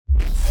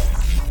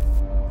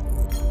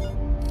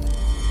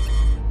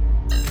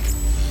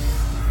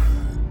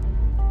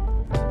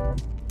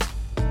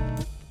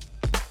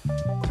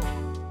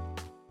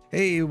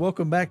Hey,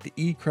 welcome back to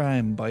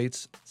E-Crime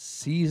Bites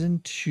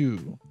Season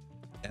 2,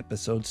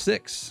 Episode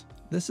 6.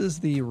 This is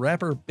the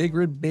rapper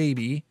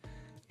BigRigBaby.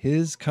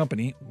 His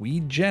company,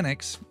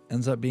 WeedGenics,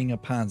 ends up being a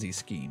Ponzi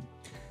scheme.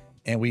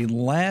 And we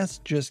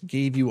last just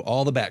gave you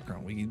all the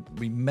background.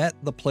 We met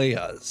the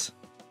players.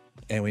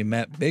 And we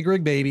met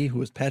BigRigBaby, who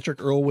was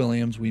Patrick Earl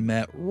Williams. We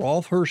met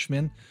Rolf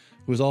Hirschman,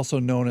 who is also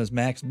known as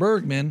Max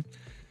Bergman.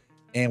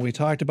 And we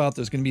talked about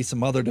there's going to be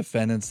some other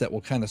defendants that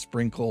will kind of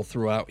sprinkle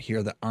throughout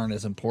here that aren't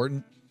as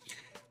important.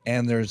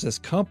 And there's this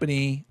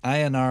company,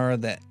 INR,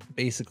 that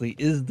basically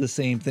is the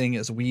same thing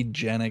as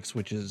WeedGenics,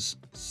 which is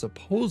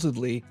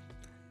supposedly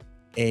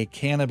a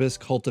cannabis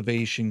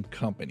cultivation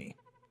company.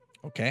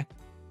 Okay?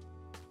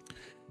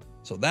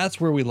 So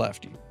that's where we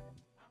left you.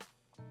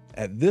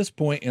 At this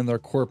point in their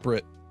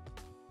corporate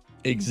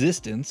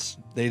existence,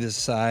 they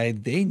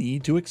decide they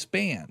need to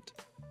expand.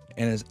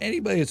 And as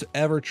anybody that's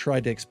ever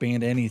tried to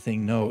expand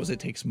anything knows,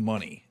 it takes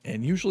money.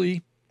 And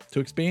usually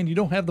to expand, you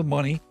don't have the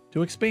money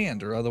to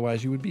expand, or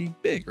otherwise you would be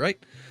big,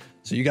 right?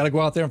 So you got to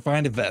go out there and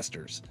find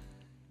investors.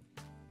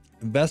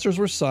 Investors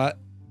were sought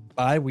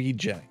by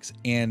WeedGenics,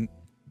 and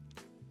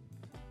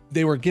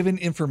they were given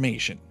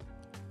information.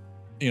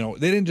 You know,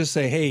 they didn't just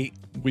say, hey,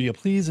 will you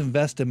please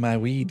invest in my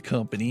weed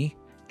company?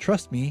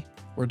 Trust me,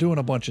 we're doing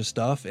a bunch of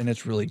stuff and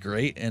it's really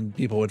great, and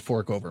people would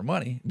fork over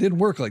money. It didn't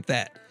work like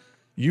that.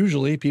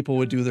 Usually people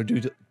would do their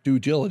due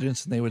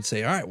diligence and they would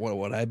say, all right, what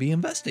would I be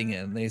investing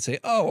in? And they'd say,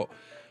 oh,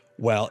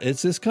 well,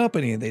 it's this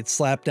company. And they'd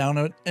slap down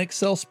an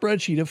Excel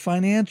spreadsheet of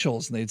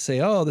financials and they'd say,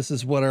 oh, this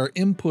is what our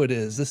input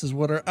is. This is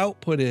what our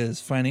output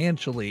is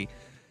financially.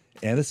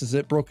 And this is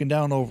it broken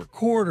down over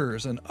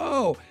quarters. And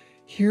oh,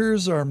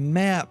 here's our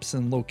maps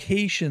and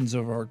locations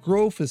of our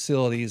grow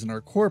facilities and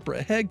our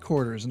corporate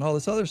headquarters and all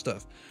this other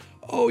stuff.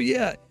 Oh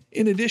yeah,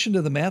 in addition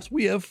to the maps,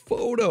 we have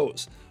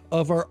photos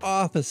of our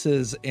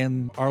offices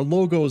and our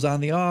logos on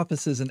the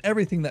offices and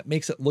everything that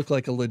makes it look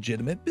like a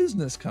legitimate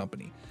business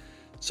company.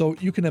 So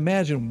you can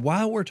imagine,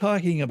 while we're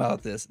talking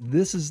about this,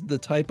 this is the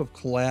type of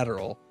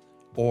collateral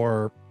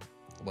or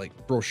like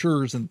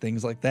brochures and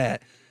things like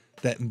that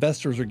that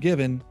investors are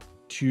given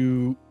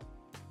to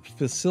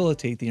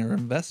facilitate their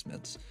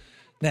investments.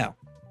 Now,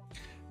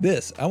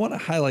 I want to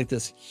highlight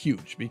this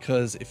huge,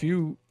 because if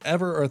you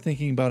ever are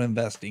thinking about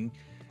investing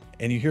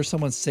and you hear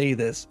someone say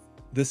this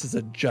is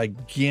a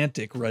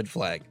gigantic red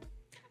flag.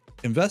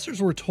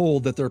 Investors were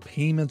told that their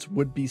payments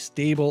would be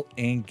stable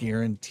and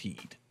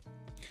guaranteed.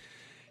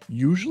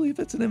 Usually if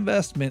it's an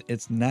investment,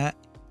 it's not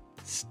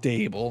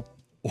stable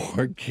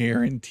or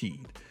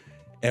guaranteed.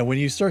 And when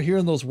you start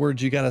hearing those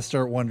words, you got to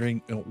start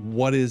wondering, you know,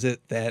 what is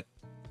it that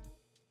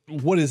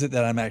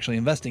I'm actually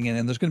investing in?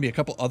 And there's going to be a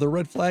couple other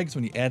red flags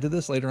when you add to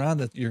this later on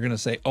that you're going to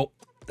say, oh,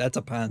 that's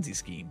a Ponzi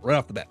scheme right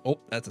off the bat. Oh,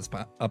 that's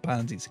a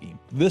Ponzi scheme.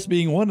 This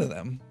being one of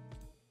them.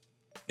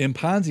 In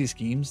Ponzi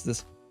schemes,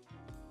 this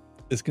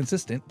is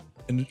consistent,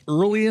 and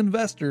early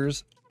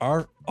investors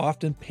are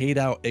often paid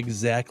out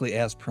exactly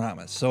as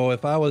promised. So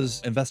if I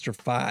was investor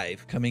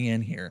 5 coming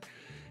in here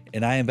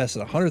and I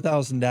invested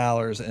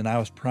 $100,000 and I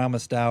was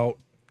promised out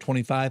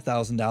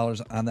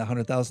 $25,000 on that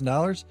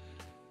 $100,000,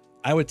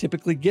 I would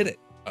typically get it,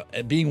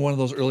 being one of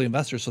those early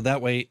investors. So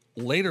that way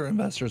later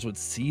investors would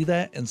see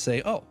that and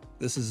say, oh,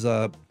 this is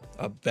a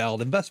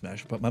valid investment. I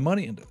should put my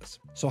money into this.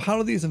 So how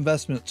do these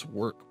investments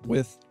work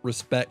with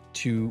respect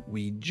to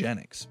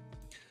WeedGenics?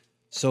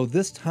 So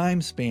this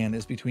time span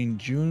is between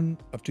June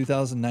of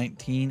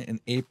 2019 and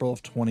April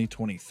of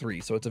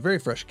 2023. So it's a very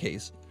fresh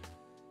case.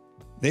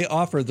 They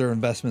offered their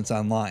investments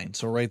online.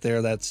 So right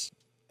there, that's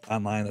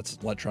online, that's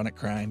electronic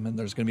crime, and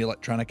there's going to be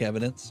electronic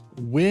evidence.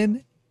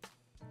 When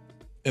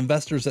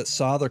investors that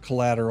saw their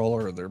collateral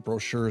or their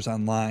brochures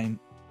online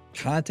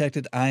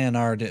contacted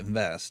INR to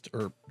invest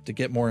or to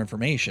get more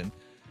information,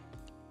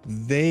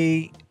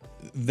 they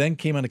then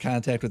came into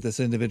contact with this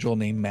individual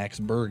named Max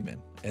Bergman,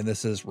 and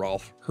this is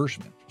Rolf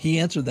Hirschman. He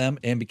answered them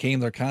and became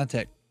their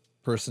contact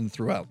person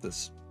throughout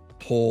this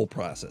whole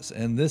process.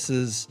 And this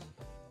is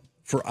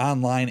for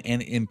online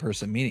and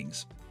in-person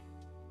meetings.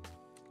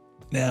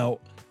 Now,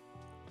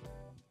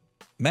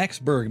 Max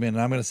Bergman,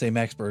 and I'm going to say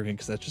Max Bergman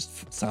because that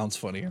just sounds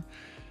funnier,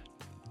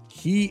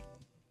 he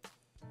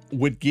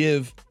would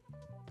give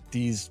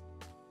these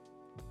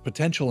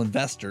potential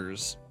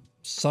investors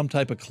some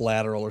type of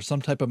collateral or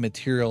some type of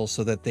material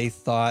so that they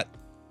thought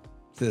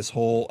this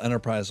whole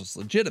enterprise was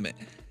legitimate.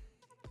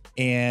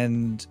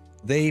 And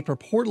they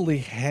purportedly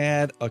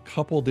had a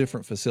couple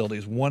different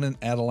facilities, one in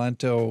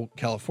Adelanto,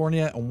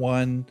 California, and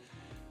one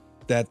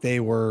that they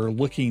were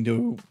looking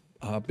to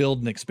build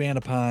and expand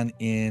upon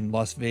in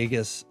Las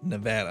Vegas,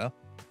 Nevada.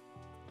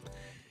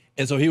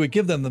 And so he would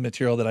give them the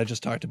material that I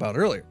just talked about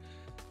earlier.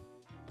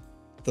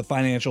 The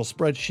financial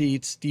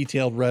spreadsheets,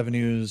 detailed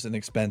revenues and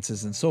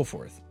expenses, and so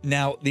forth.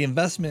 Now, the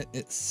investment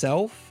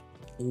itself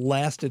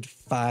lasted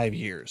 5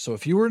 years. So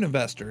if you were an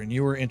investor and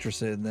you were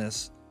interested in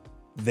this,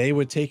 they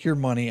would take your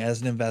money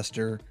as an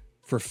investor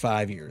for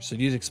 5 years. So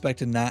you'd expect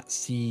to not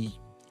see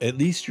at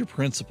least your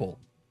principal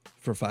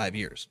for 5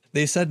 years.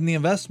 They said in the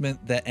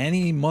investment that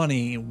any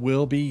money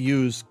will be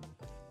used,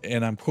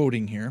 and I'm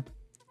quoting here,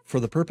 for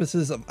the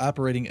purposes of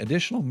operating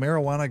additional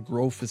marijuana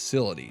grow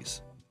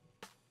facilities.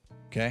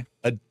 Okay.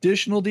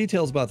 Additional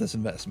details about this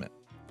investment.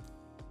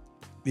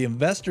 The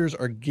investors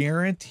are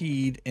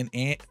guaranteed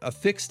a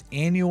fixed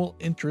annual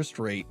interest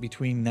rate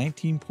between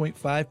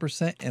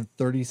 19.5% and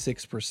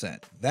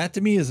 36%. That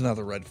to me is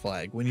another red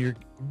flag. When you're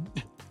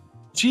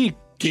Gee,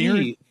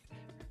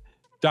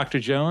 Dr.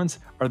 Jones,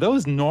 are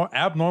those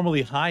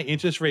abnormally high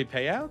interest rate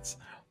payouts?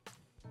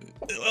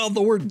 Well,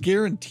 the word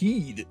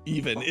guaranteed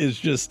even is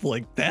just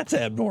like, that's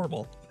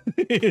abnormal.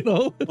 You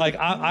know, like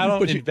I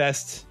don't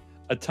invest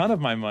a ton of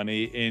my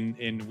money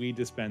in weed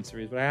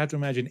dispensaries, but I have to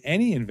imagine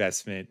any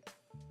investment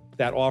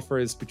that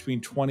offers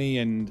between 20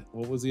 and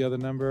what was the other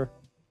number?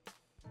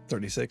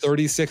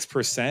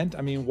 36%.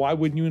 I mean, why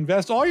wouldn't you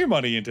invest all your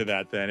money into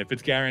that then if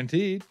it's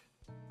guaranteed?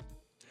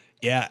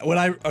 Yeah, when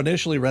I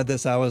initially read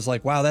this, I was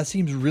like, wow, that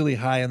seems really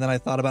high. And then I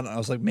thought about it and I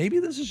was like, maybe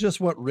this is just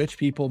what rich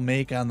people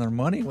make on their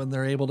money when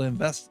they're able to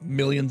invest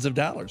millions of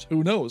dollars.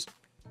 Who knows?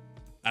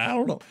 I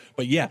don't know.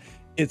 But yeah,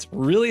 it's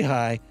really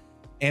high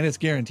and it's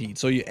guaranteed.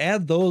 So you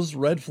add those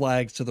red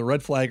flags to the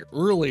red flag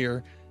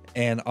earlier,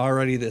 and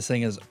already this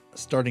thing is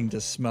starting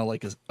to smell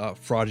like a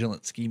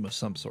fraudulent scheme of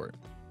some sort.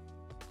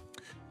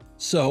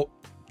 So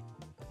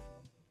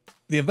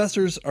the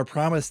investors are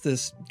promised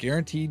this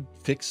guaranteed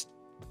fixed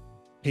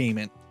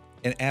payment.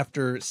 And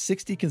after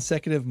 60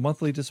 consecutive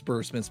monthly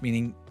disbursements,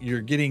 meaning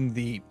you're getting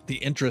the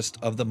interest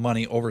of the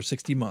money over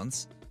 60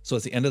 months, so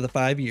it's the end of the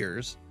 5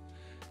 years,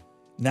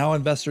 now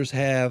investors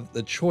have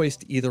the choice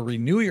to either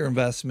renew your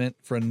investment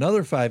for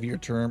another 5-year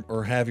term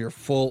or have your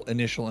full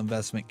initial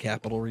investment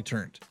capital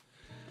returned.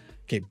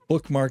 Okay,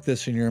 bookmark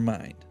this in your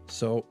mind.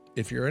 So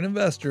if you're an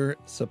investor,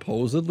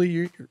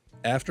 supposedly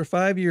after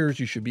 5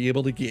 years, you should be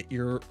able to get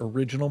your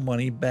original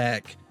money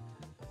back,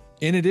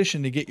 in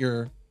addition to get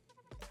your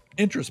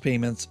interest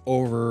payments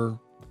over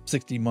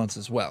 60 months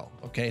as well.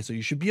 Okay, so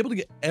you should be able to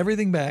get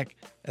everything back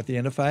at the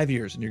end of 5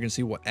 years, and you're going to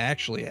see what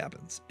actually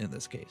happens in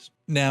this case.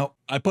 Now,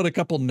 I put a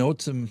couple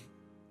notes in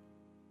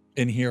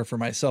here for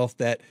myself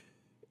that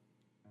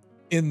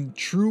in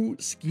true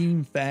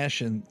scheme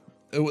fashion,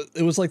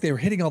 it was like they were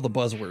hitting all the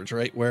buzzwords,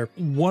 right? Where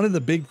one of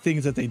the big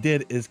things that they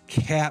did is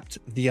capped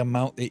the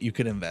amount that you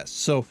could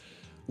invest. So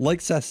like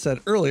Seth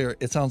said earlier,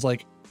 it sounds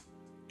like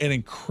an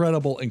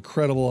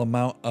incredible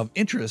amount of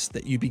interest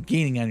that you'd be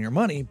gaining on your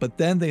money. But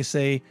then they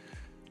say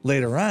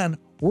later on,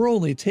 we're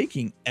only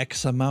taking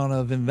X amount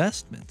of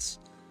investments.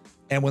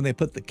 And when they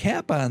put the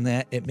cap on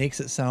that, it makes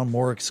it sound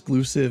more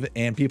exclusive.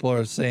 And people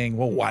are saying,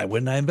 well, why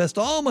wouldn't I invest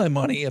all my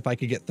money if I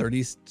could get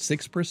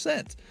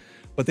 36%?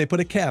 But they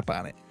put a cap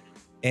on it.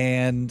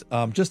 And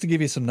just to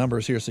give you some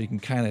numbers here so you can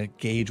kind of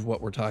gauge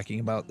what we're talking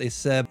about, they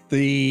said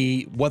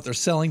what they're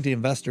selling to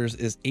investors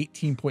is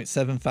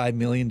 $18.75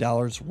 million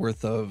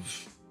worth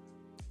of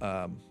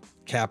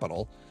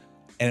capital,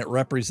 and it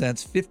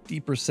represents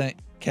 50%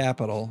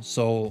 capital.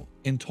 So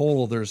in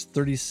total, there's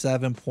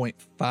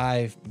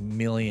 37.5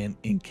 million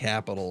in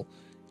capital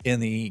in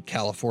the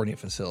California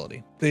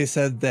facility. They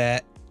said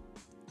that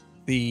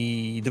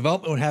the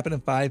development would happen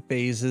in 5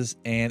 phases,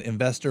 and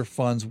investor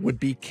funds would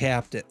be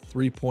capped at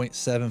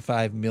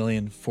 3.75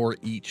 million for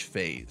each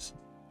phase.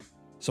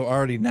 So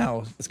already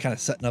now it's kind of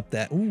setting up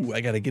that, ooh,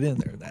 I got to get in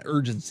there, that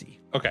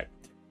urgency. Okay.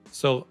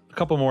 So a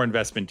couple more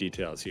investment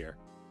details here.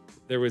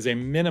 There was a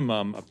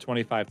minimum of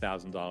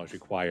 $25,000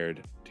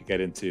 required to get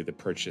into the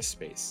purchase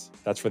space.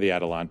 That's for the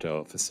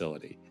Adelanto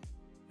facility.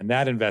 And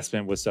that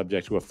investment was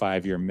subject to a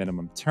 5-year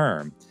minimum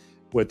term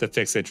with the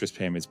fixed interest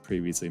payments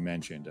previously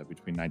mentioned of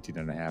between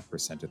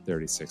 19.5% to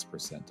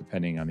 36%,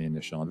 depending on the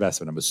initial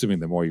investment. I'm assuming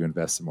the more you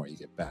invest, the more you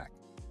get back.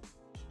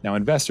 Now,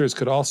 investors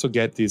could also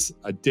get these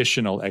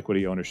additional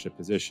equity ownership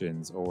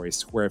positions or a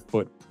square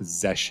foot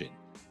possession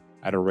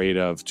at a rate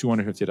of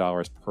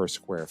 $250 per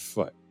square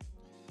foot.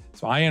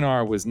 So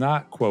INR was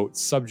not, quote,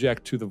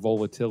 subject to the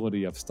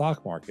volatility of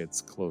stock markets,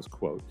 close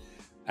quote,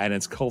 and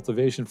its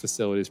cultivation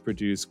facilities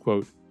produce,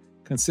 quote,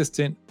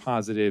 consistent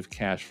positive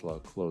cash flow,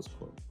 close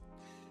quote.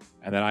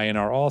 And then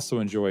INR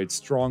also enjoyed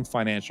strong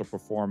financial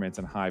performance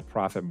and high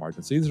profit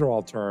margins. So these are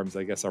all terms,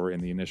 I guess, that were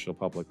in the initial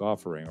public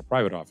offering, or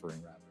private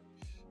offering rather,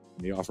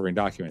 in the offering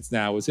documents.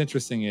 Now, what's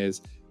interesting is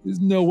there's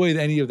no way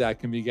that any of that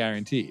can be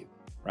guaranteed,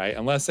 right?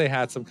 Unless they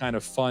had some kind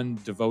of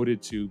fund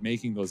devoted to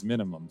making those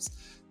minimums.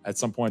 At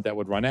some point that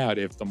would run out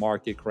if the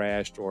market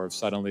crashed, or if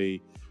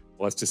suddenly,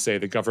 let's just say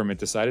the government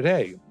decided,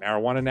 hey,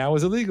 marijuana now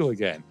is illegal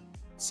again.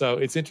 So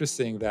it's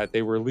interesting that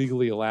they were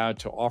legally allowed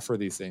to offer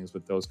these things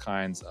with those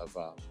kinds of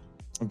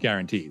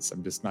guarantees.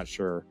 I'm just not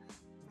sure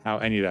how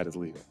any of that is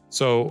legal.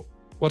 So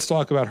let's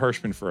talk about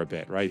Hirschman for a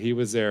bit, right? He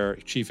was their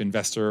chief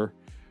investor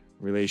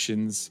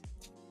relations.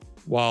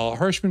 While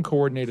Hirschman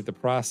coordinated the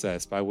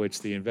process by which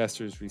the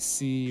investors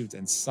received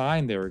and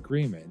signed their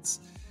agreements,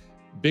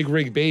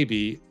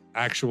 BigRigBaby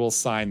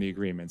signed the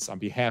agreements on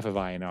behalf of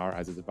INR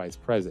as the vice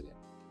president.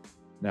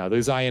 Now,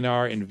 those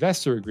INR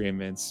investor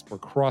agreements were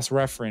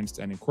cross-referenced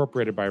and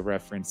incorporated by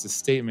reference to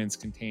statements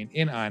contained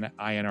in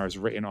INR's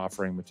written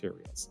offering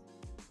materials.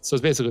 So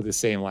it's basically the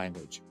same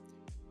language.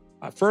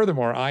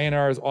 Furthermore,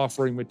 INR's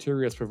offering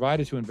materials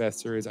provided to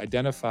investors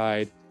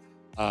identified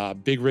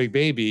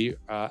BigRigBaby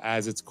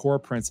as its core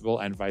principal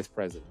and vice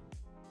president.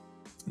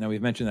 Now,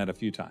 we've mentioned that a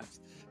few times.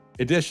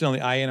 Additionally,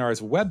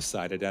 INR's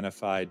website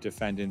identified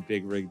defendant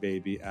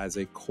BigRigBaby as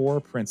a core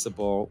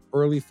principal,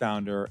 early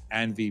founder,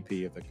 and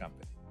VP of the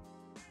company.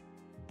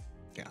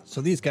 Yeah,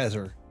 so these guys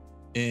are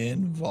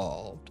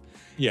involved.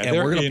 Yeah, and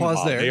we're going to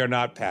pause there. They are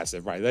not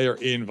passive, right? They are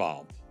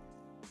involved.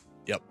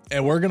 Yep.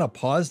 And we're going to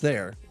pause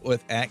there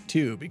with Act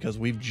 2 because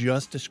we've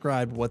just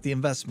described what the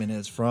investment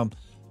is from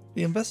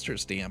the investor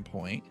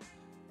standpoint.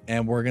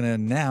 And we're going to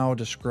now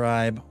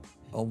describe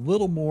a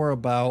little more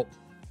about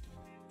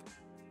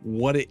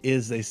what it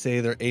is they say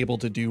they're able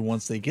to do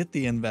once they get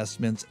the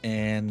investments.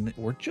 And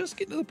we're just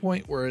getting to the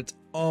point where it's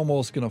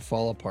almost going to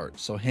fall apart.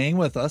 So hang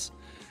with us.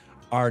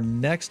 Our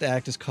next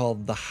act is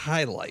called The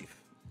High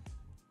Life.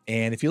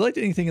 And if you liked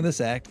anything in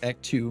this act,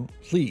 Act 2,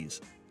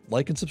 please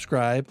like and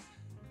subscribe.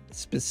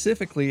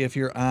 Specifically, if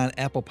you're on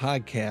Apple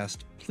Podcast,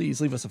 please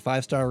leave us a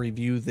 5-star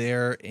review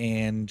there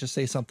and just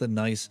say something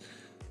nice.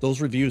 Those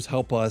reviews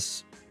help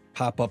us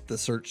pop up the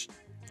search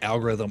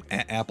algorithm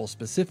at Apple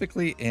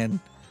specifically, and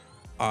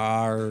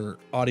our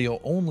audio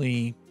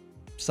only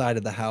side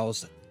of the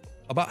house,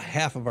 about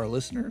half of our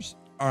listeners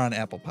are on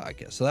Apple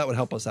Podcasts. So that would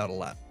help us out a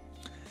lot.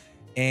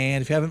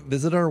 And if you haven't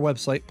visited our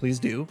website, please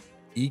do.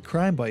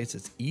 eCrime Bites.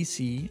 It's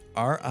ECRIMEBY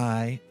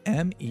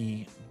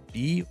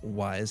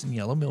as in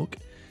yellow milk,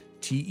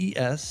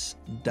 TES.com.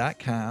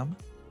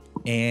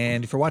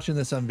 And if you're watching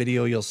this on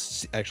video, you'll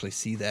actually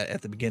see that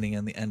at the beginning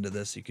and the end of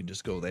this. You can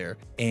just go there.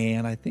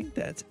 And I think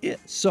that's it.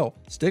 So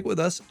stick with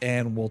us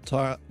and we'll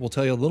tell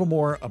you a little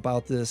more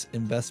about this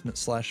investment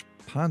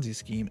 / Ponzi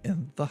scheme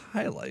in The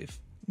High Life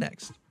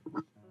next.